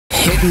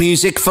Hit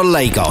music for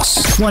Lagos.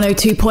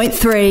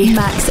 102.3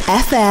 Max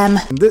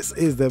FM. This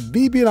is the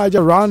BB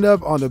Niger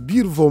Roundup on the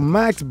beautiful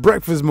Max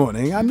Breakfast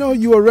Morning. I know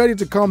you are ready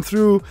to come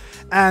through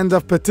and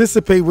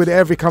participate with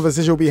every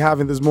conversation we'll be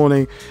having this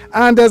morning.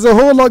 And there's a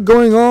whole lot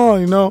going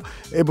on, you know.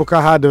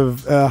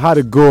 Ebuka had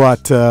a go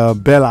at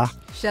Bella.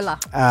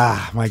 Shella.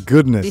 Ah, my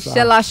goodness. The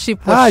Shella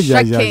ship was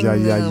shaking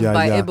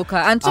by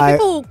Ebuka. And some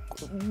people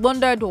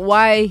wondered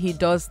why he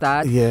does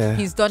that. Yeah.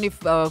 He's done it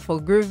for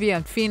Groovy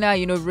and Fina,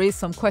 you know, raised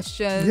some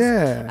questions.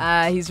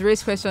 Yeah. He's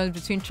raised questions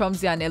between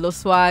Chomzy and Elo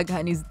Swag,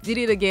 and he did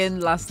it again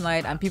last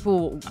night, and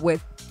people were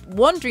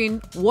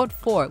wondering what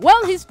for.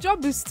 Well, his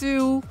job is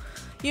to...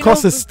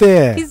 Cause a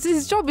stare.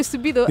 His job is to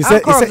be the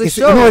anchor of the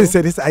show. You know what he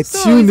said? I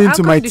tuned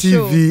into my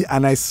TV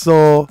and I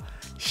saw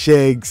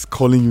Shegs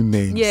calling you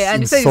names. Yeah,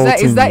 and he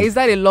said, is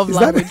that a love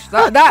language?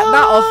 That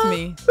off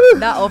me.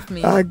 That off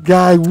me. That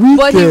guy, wicked.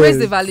 But he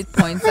raised a valid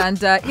point,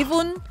 and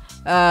even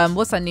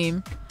what's her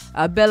name?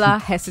 Bella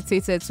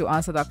hesitated to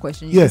answer that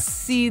question. You can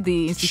see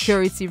the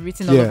insecurity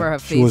written all over her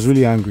face. She was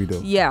really angry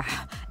though. Yeah.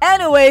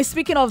 Anyway,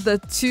 speaking of the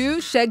two,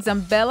 Shegs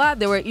and Bella,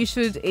 they were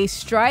issued a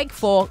strike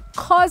for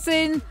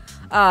causing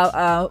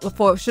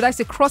should I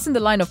say crossing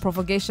the line of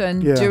provocation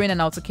during an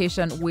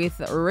altercation with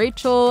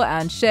Rachel,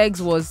 and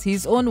Shegs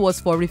was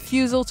for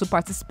refusal to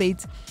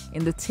participate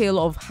in the Tale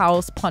of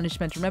House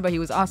punishment. Remember, he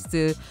was asked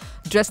to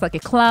dress like a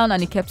clown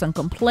and he kept on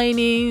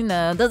complaining.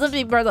 Doesn't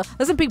Big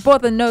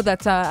Brother know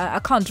that I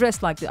can't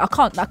dress like this? I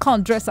can't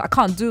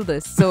do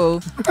this. So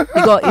he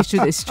got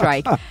issued a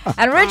strike.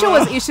 And Rachel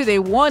was issued a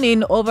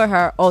warning over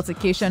her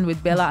altercation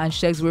with Bella and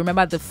Shegs. We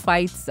remember the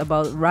fights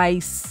about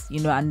rice,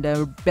 you know, and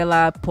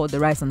Bella poured the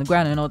rice on the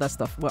ground and all that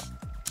stuff. Well,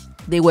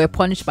 they were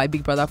punished by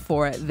Big Brother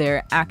for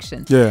their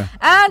action. Yeah.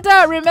 And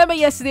remember,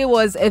 yesterday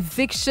was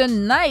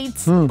eviction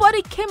night, but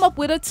it came up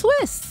with a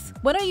twist.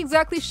 We're not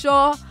exactly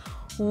sure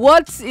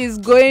what is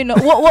going on.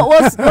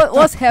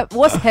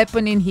 What's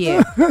happening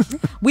here?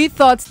 We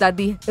thought that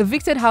the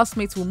evicted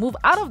housemates will move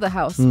out of the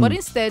house, but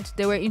instead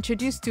they were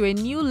introduced to a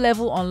new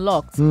level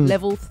unlocked,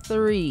 level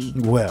 3.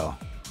 Well,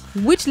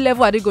 which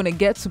level are they going to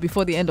get to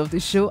before the end of the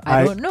show?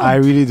 I don't know. I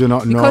really do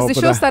not know. Because the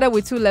show started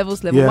with 2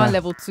 levels, level 1,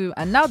 level 2.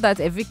 And now that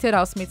evicted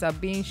housemates are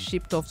being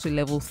shipped off to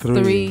level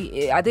 3,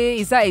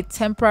 is that a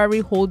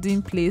temporary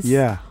holding place?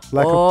 Yeah,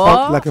 like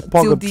a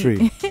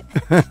purgatory.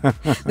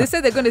 They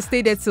said they're going to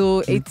stay there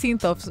till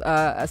 18th of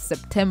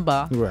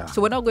September. Yeah.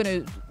 So we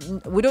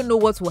don't know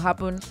what will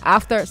happen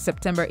after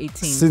September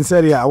 18th.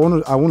 Sincerely, I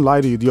won't lie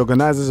to you. The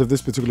organizers of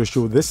this particular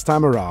show this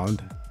time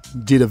around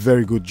did a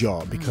very good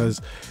job,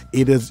 because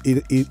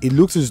it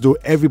looks as though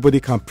everybody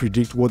can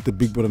predict what the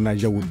Big Brother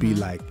Niger will be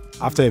like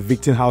after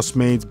evicting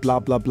housemates, blah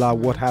blah blah,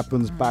 what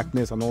happens,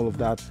 backness and all of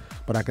that.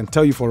 But I can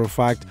tell you for a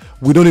fact,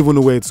 we don't even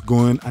know where it's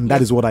going, and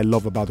that is what I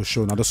love about the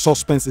show. Now the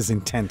suspense is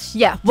intense.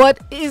 Yeah,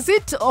 but does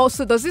it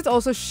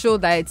also show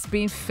that it's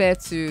being fair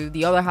to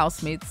the other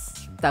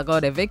housemates that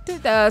got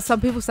evicted? Some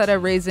people started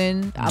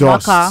raising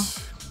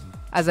Amaka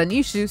as an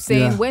issue,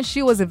 saying when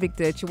she was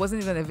evicted, she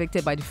wasn't even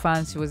evicted by the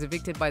fans, she was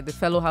evicted by the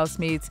fellow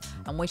housemates,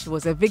 and when she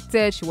was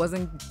evicted, she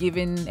wasn't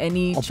given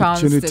any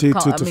chance to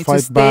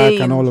fight stay back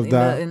and all of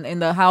that in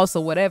the house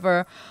or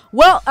whatever.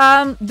 Well,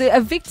 the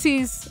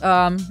evictees,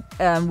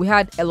 we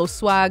had Elo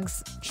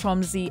Swags,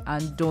 Chomzy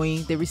and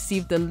Doing. They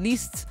received the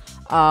least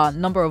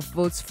number of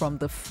votes from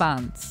the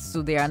fans,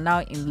 so they are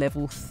now in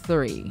level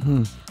 3.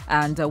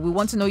 And we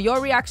want to know your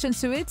reaction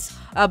to it.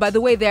 By the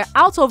way, they're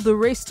out of the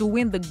race to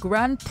win the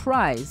grand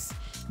prize,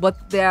 but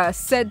they are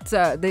said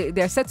to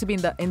be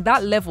in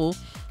that level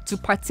to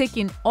partake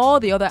in all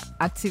the other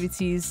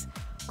activities,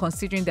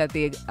 considering that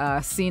they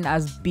are seen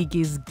as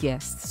biggest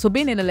guests. So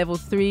being in a level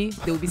 3,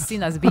 they will be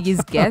seen as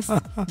biggest guests.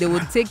 They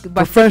will partake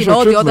in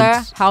all the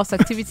other house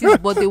activities,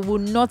 but they will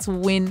not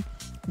win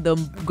the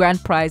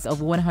grand prize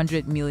of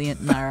 100 million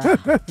naira.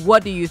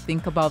 What do you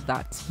think about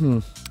that?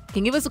 You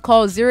can give us a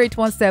call,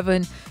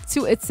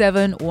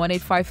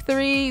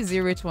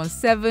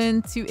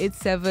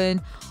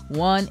 0817-287-1853,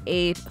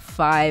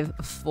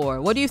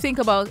 0817-287-1854. What do you think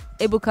about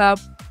Ebuka,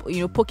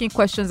 poking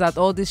questions at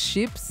all these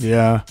ships?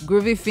 Yeah.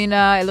 Groovy,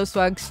 Fina, Elo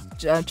Swag,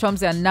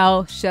 Chomzy, and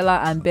now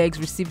Shella and Beggs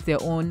received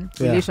their own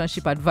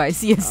relationship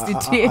advice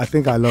yesterday. I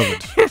think I love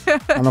it.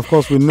 And of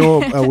course, we know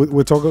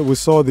we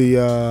saw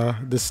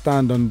the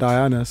stand on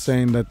Diana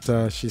saying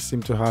that she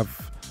seemed to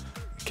have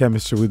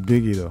chemistry with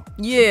Biggie though.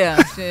 Yeah.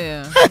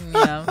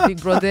 Big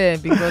brother.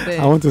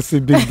 I want to see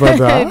Big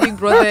Brother. Big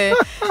Brother.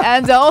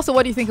 And also,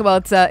 what do you think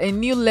about a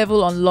new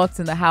level unlocked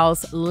in the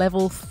house,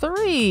 level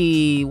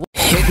 3?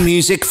 Hit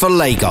music for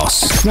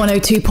Lagos.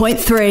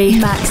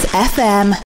 102.3 Max FM.